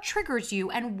what triggers you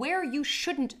and where you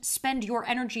shouldn't spend your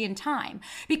energy and time.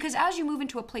 Because as you move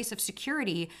into a place of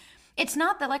security, it's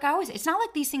not that, like I always say, it's not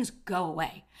like these things go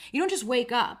away. You don't just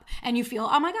wake up and you feel,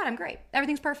 oh my God, I'm great.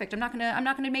 Everything's perfect. I'm not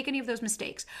gonna make any of those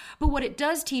mistakes. But what it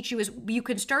does teach you is you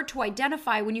can start to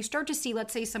identify when you start to see,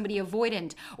 let's say, somebody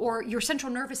avoidant or your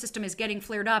central nervous system is getting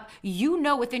flared up, you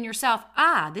know within yourself,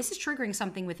 this is triggering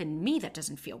something within me that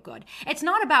doesn't feel good. It's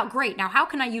not about, great, now how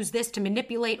can I use this to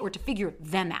manipulate or to figure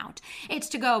them out? It's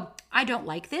to go, I don't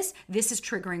like this. This is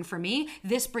triggering for me.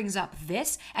 This brings up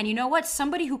this. And you know what?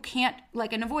 Somebody who can't,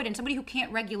 like an avoidant, somebody who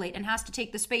can't regulate and has to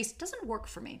take the space doesn't work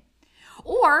for me.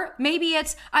 Or maybe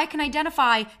it's, I can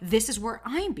identify, this is where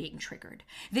I'm being triggered.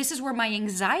 This is where my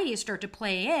anxieties start to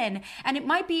play in. And it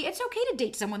might be, it's okay to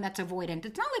date someone that's avoidant.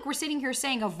 It's not like we're sitting here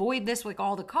saying avoid this with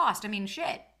all the cost. I mean,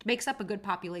 shit. Makes up a good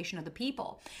population of the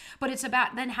people. But it's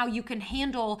about then how you can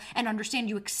handle and understand,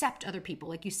 you accept other people.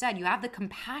 Like you said, you have the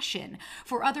compassion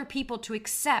for other people to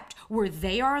accept where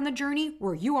they are on the journey,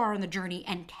 where you are on the journey,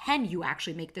 and can you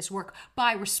actually make this work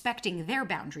by respecting their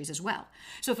boundaries as well.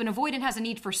 So if an avoidant has a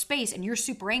need for space and you're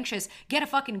super anxious, get a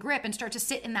fucking grip and start to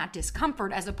sit in that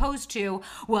discomfort, as opposed to,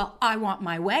 well, I want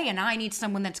my way and I need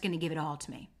someone that's going to give it all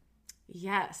to me.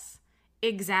 Yes,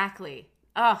 exactly.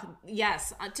 Oh,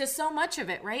 yes, to so much of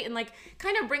it, right? And like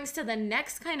kind of brings to the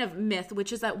next kind of myth,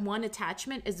 which is that one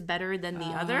attachment is better than the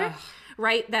other,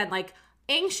 right? That like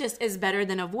anxious is better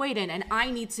than avoidant and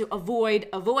I need to avoid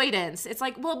avoidance. It's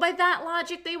like, well, by that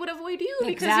logic, they would avoid you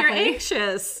because you're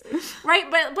anxious,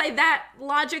 right? But by that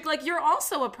logic, like you're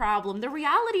also a problem. The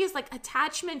reality is like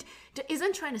attachment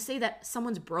isn't trying to say that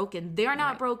someone's broken. They're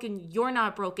not broken. You're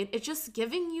not broken. It's just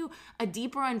giving you a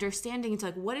deeper understanding into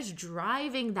like what is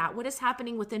driving that? What is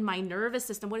happening within my nervous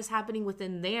system? What is happening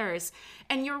within theirs?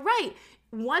 And you're right.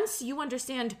 Once you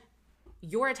understand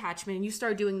your attachment and you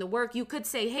start doing the work, you could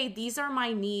say, hey, these are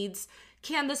my needs.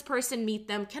 Can this person meet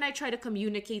them? Can I try to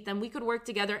communicate them? We could work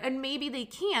together. And maybe they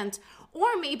can't.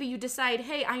 Or maybe you decide,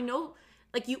 hey, I know,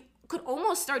 like you could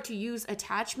almost start to use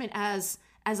attachment as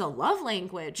a love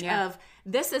language of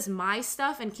this is my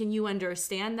stuff and can you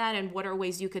understand that, and what are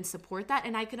ways you can support that,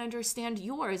 and I can understand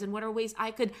yours, and what are ways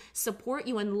I could support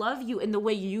you and love you in the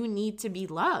way you need to be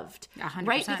loved. 100%.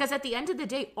 Right? Because at the end of the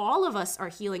day, all of us are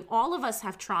healing. All of us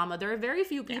have trauma. There are very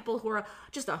few people who are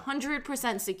just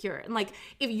 100% secure. And like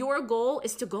if your goal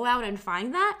is to go out and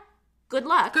find that, good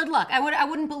luck. Good luck. I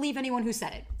wouldn't believe anyone who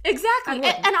said it. Exactly.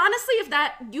 And honestly, if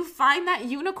that you find that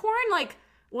unicorn, like,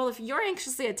 well, if you're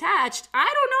anxiously attached, I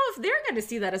don't know if they're going to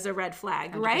see that as a red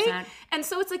flag, 100%. right? And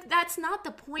so it's like, that's not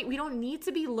the point. We don't need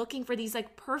to be looking for these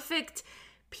like perfect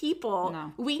people.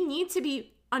 No. We need to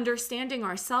be understanding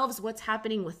ourselves, what's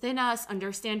happening within us,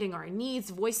 understanding our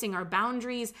needs, voicing our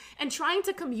boundaries, and trying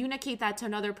to communicate that to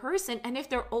another person. And if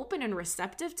they're open and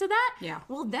receptive to that,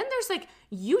 well, then there's like,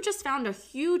 you just found a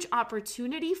huge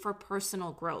opportunity for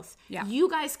personal growth. Yeah. You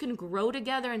guys can grow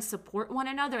together and support one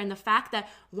another. And the fact that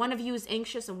one of you is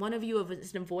anxious and one of you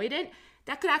is avoidant,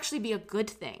 that could actually be a good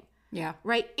thing. Yeah.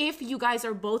 Right? If you guys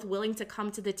are both willing to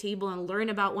come to the table and learn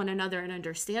about one another and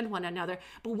understand one another.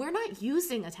 But we're not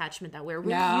using attachment that way.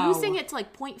 We're using it to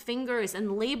like point fingers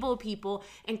and label people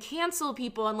and cancel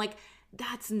people. And like,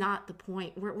 that's not the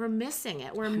point. We're missing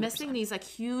it. We're 100%. missing these like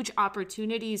huge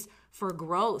opportunities for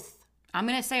growth. I'm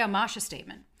going to say a Masha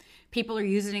statement. People are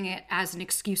using it as an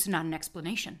excuse and not an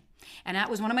explanation. And that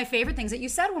was one of my favorite things that you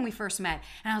said when we first met.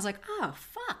 And I was like, oh,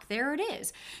 fuck, there it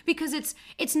is. Because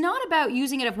it's not about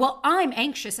using it of, well, I'm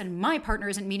anxious and my partner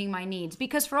isn't meeting my needs.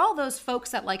 Because for all those folks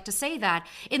that like to say that,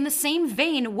 in the same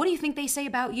vein, what do you think they say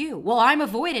about you? Well, I'm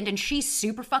avoidant and she's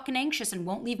super fucking anxious and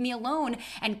won't leave me alone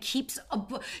and keeps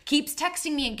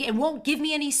texting me and won't give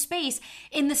me any space,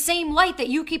 in the same light that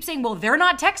you keep saying, well, they're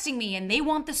not texting me and they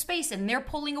want the space and they're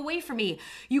pulling away from me.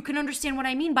 You can understand what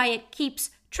I mean by it keeps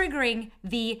triggering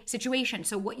the situation.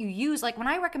 So what you use, like when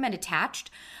I recommend attached,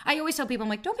 I always tell people, I'm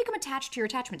like, don't become attached to your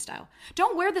attachment style.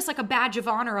 Don't wear this like a badge of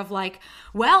honor of like,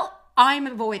 well, I'm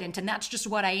avoidant and that's just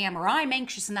what I am, or I'm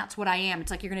anxious and that's what I am.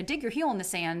 It's like, you're going to dig your heel in the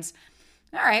sands.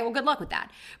 All right, well, good luck with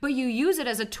that. But you use it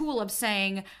as a tool of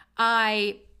saying,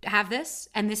 I have this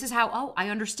and this is how, oh, I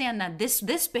understand that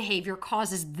this behavior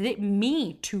causes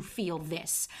me to feel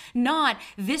this. Not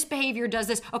this behavior does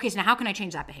this. Okay, so now how can I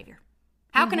change that behavior?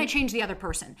 How can I change the other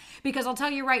person? Because I'll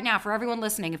tell you right now, for everyone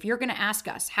listening, if you're going to ask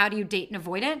us, how do you date an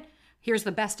avoidant? Here's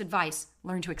the best advice.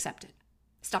 Learn to accept it.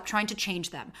 Stop trying to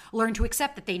change them. Learn to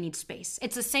accept that they need space.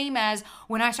 It's the same as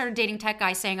when I started dating tech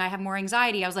guys saying I have more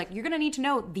anxiety. I was like, you're going to need to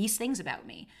know these things about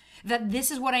me. That this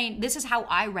is how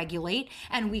I regulate.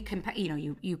 And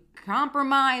you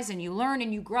compromise and you learn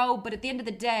and you grow. But at the end of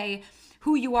the day,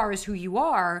 who you are is who you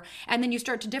are. And then you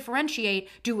start to differentiate.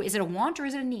 Is it a want or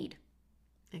is it a need?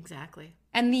 Exactly.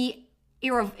 And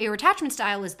your attachment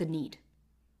style is the need.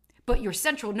 But your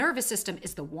central nervous system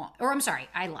is the want. Or I'm sorry,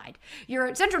 I lied.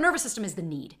 Your central nervous system is the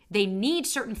need. They need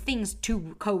certain things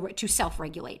to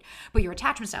self-regulate. But your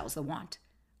attachment style is the want.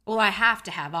 Well, I have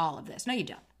to have all of this. No, you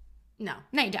don't. No,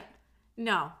 you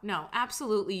don't. No,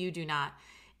 absolutely you do not.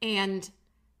 And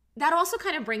that also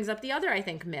kind of brings up the other, I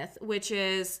think, myth, which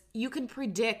is you can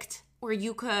predict or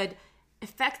you could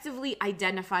effectively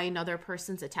identify another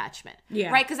person's attachment.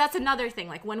 Yeah. Right? Because that's another thing.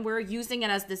 Like when we're using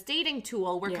it as this dating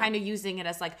tool, we're kind of using it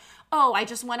as like, oh, I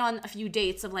just went on a few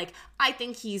dates of like, I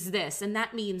think he's this and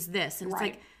that means this. And it's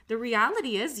like, the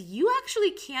reality is you actually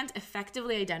can't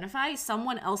effectively identify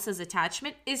someone else's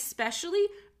attachment, especially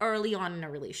early on in a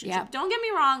relationship. Yep. Don't get me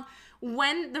wrong.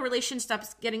 When the relationship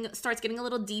starts getting a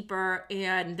little deeper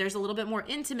and there's a little bit more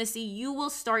intimacy, you will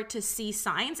start to see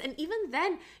signs. And even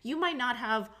then, you might not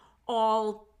have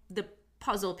all the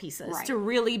puzzle pieces to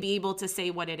really be able to say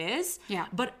what it is. Yeah.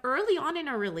 But early on in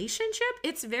a relationship,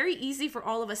 it's very easy for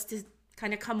all of us to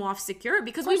kind of come off secure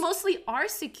because we mostly are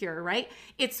secure, right?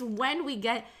 It's when we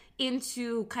get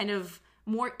into kind of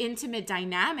more intimate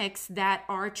dynamics that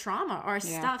our trauma, our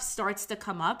stuff starts to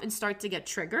come up and start to get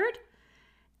triggered.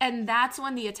 And that's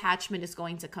when the attachment is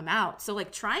going to come out. So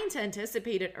like trying to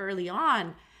anticipate it early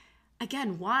on,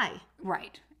 again, why?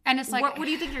 Right. And it's like, what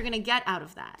do you think you're going to get out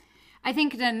of that? I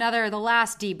think the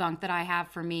last debunk that I have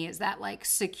for me is that like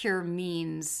secure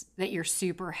means that you're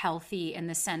super healthy in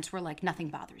the sense where like nothing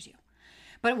bothers you.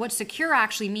 But what secure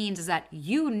actually means is that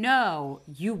you know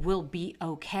you will be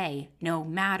okay no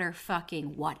matter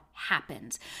fucking what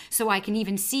happens. So I can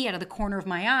even see out of the corner of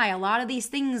my eye a lot of these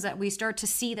things that we start to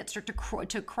see that start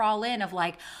to crawl in of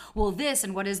like, well, this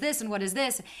and what is this and what is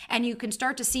this? And you can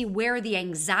start to see where the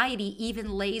anxiety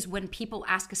even lays when people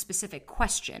ask a specific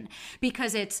question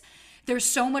because there's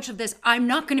so much of this, I'm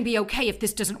not going to be okay if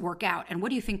this doesn't work out. And what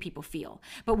do you think people feel?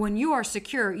 But when you are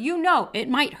secure, you know it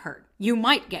might hurt. You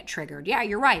might get triggered. Yeah,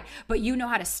 you're right. But you know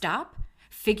how to stop,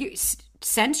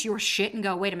 sense your shit and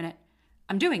go, wait a minute.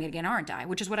 I'm doing it again, aren't I?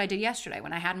 Which is what I did yesterday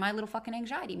when I had my little fucking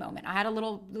anxiety moment. I had a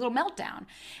little meltdown.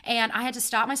 And I had to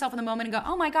stop myself in the moment and go,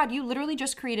 oh my God, you literally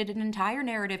just created an entire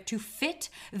narrative to fit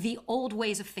the old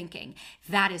ways of thinking.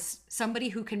 That is somebody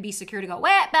who can be secure to go,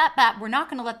 we're not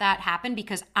going to let that happen,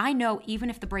 because I know even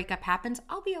if the breakup happens,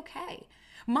 I'll be okay.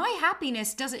 My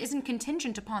happiness isn't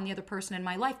contingent upon the other person in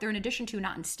my life. They're an addition to,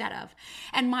 not instead of.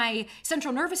 And my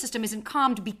central nervous system isn't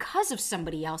calmed because of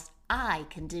somebody else. I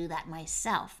can do that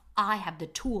myself. I have the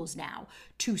tools now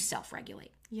to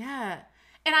self-regulate. Yeah.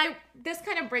 And this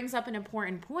kind of brings up an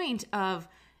important point of,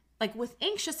 like, with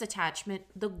anxious attachment,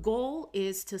 the goal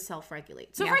is to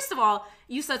self-regulate. So first of all,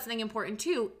 you said something important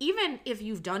too. Even if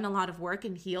you've done a lot of work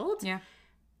and healed,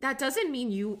 that doesn't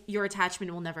mean your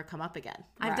attachment will never come up again.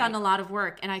 I've done a lot of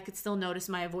work and I could still notice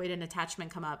my avoidant attachment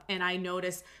come up. And I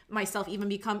notice myself even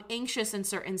become anxious in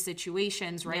certain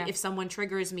situations, right? Yeah. If someone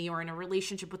triggers me, or in a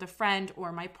relationship with a friend,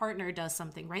 or my partner does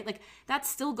something, right? Like, that's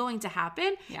still going to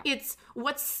happen. Yeah. It's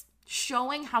what's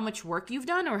showing how much work you've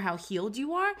done or how healed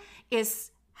you are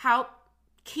is how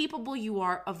capable you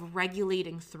are of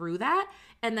regulating through that,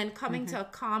 and then coming to a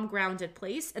calm, grounded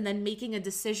place, and then making a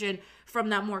decision from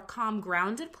that more calm,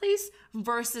 grounded place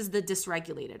versus the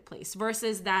dysregulated place,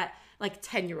 versus that like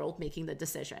 10-year-old making the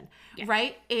decision,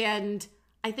 right? And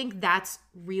I think that's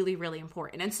really, really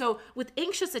important. And so with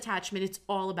anxious attachment, it's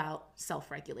all about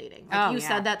self-regulating. Like you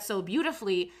said that so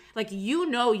beautifully. Like,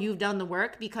 you've done the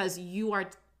work because you are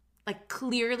like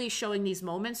clearly showing these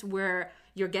moments where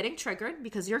you're getting triggered,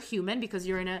 because you're human, because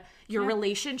you're in your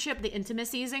relationship, the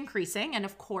intimacy is increasing. And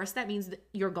of course that means that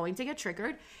you're going to get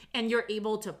triggered, and you're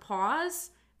able to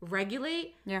pause,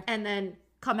 regulate, and then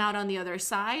come out on the other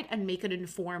side and make an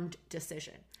informed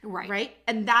decision. Right.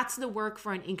 And that's the work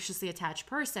for an anxiously attached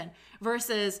person,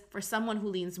 versus for someone who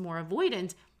leans more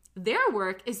avoidant, their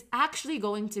work is actually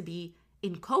going to be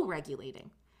in co-regulating.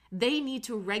 They need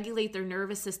to regulate their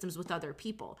nervous systems with other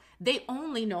people. They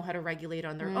only know how to regulate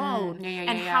on their own.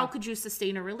 How could you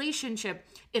sustain a relationship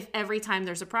if every time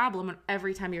there's a problem and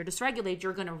every time you're dysregulated,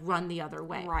 you're going to run the other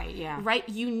way? Right?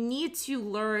 You need to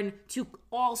learn to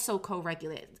also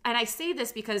co-regulate. And I say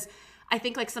this because I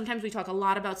think, like, sometimes we talk a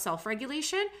lot about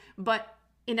self-regulation, but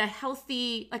in a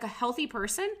healthy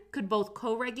person could both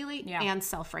co-regulate and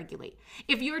self-regulate.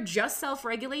 If you're just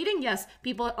self-regulating, yes,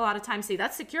 people a lot of times say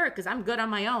that's secure because I'm good on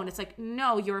my own. It's like,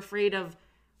 no, you're afraid of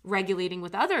regulating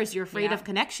with others. You're afraid of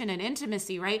connection and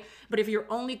intimacy, right? But if you're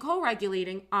only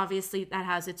co-regulating, obviously that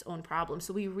has its own problems.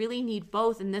 So we really need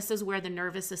both. And this is where the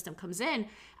nervous system comes in.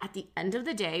 At the end of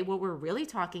the day, what we're really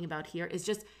talking about here is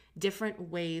just different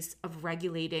ways of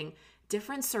regulating,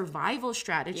 different survival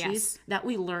strategies that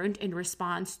we learned in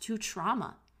response to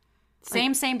trauma.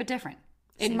 Same but different.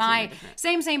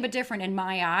 Same but different in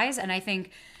my eyes. And I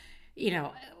think,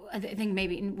 I think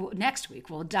maybe next week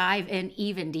we'll dive in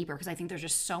even deeper, because I think there's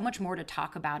just so much more to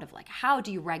talk about of, like, how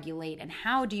do you regulate and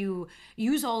how do you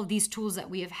use all of these tools that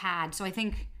we have had. So I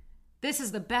think this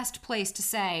is the best place to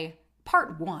say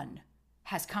part 1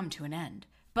 has come to an end.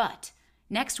 But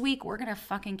next week, we're going to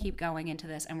fucking keep going into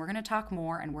this, and we're going to talk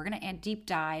more, and we're going to deep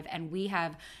dive, and we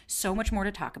have so much more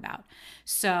to talk about.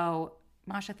 So,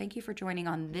 Masha, thank you for joining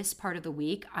on this part of the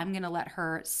week. I'm going to let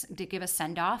her give a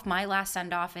send-off. My last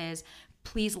send-off is,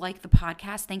 please like the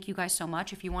podcast. Thank you guys so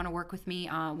much. If you want to work with me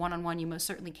one-on-one, you most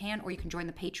certainly can, or you can join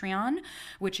the Patreon,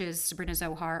 which is Sabrina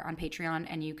Zohar on Patreon,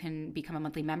 and you can become a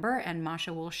monthly member, and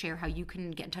Masha will share how you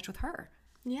can get in touch with her.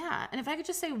 Yeah. And if I could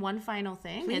just say one final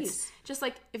thing, it's just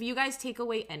like, if you guys take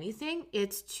away anything,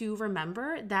 it's to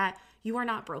remember that you are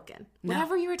not broken. No.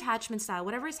 Whatever your attachment style,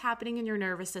 whatever is happening in your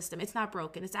nervous system, it's not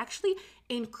broken. It's actually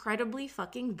incredibly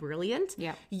fucking brilliant.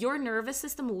 Yeah. Your nervous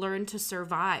system learned to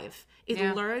survive.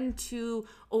 It learned to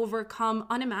overcome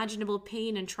unimaginable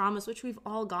pain and traumas, which we've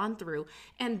all gone through.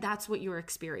 And that's what you're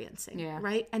experiencing,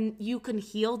 right? And you can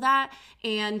heal that,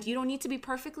 and you don't need to be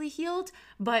perfectly healed,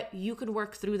 but you could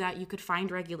work through that. You could find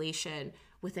regulation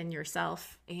within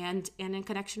yourself and in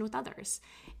connection with others.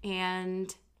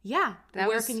 And that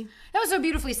was so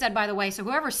beautifully said, by the way. So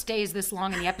whoever stays this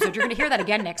long in the episode, you're going to hear that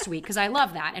again next week, because I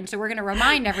love that. And so we're going to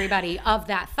remind everybody of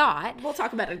that thought. We'll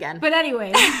talk about it again. But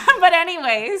anyways,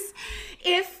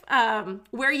 if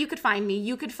where you could find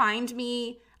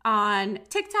me on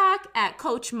TikTok at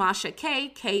Coach Masha K,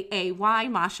 K-A-Y,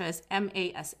 Masha is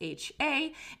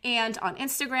M-A-S-H-A, and on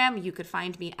Instagram, you could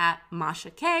find me at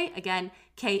Masha K, again,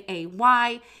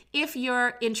 K-A-Y. If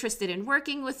you're interested in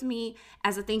working with me,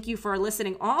 as a thank you for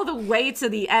listening all the way to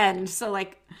the end, so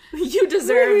like, you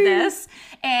deserve this,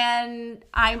 and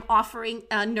I'm offering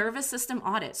a nervous system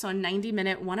audit, so a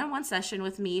 90-minute one-on-one session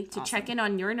with me to check in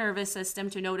on your nervous system,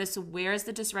 to notice where's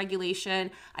the dysregulation,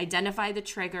 identify the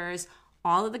triggers,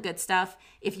 all of the good stuff.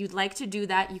 If you'd like to do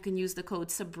that, you can use the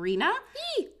code Sabrina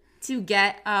to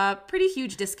get a pretty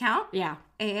huge discount. Yeah.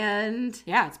 And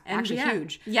yeah, it's actually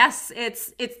huge. Yes,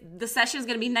 it's the session is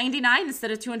going to be $99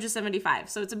 instead of $275.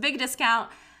 So it's a big discount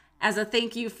as a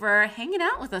thank you for hanging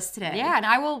out with us today. Yeah, and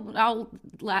I'll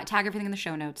tag everything in the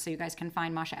show notes so you guys can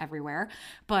find Masha everywhere.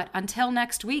 But until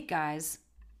next week, guys,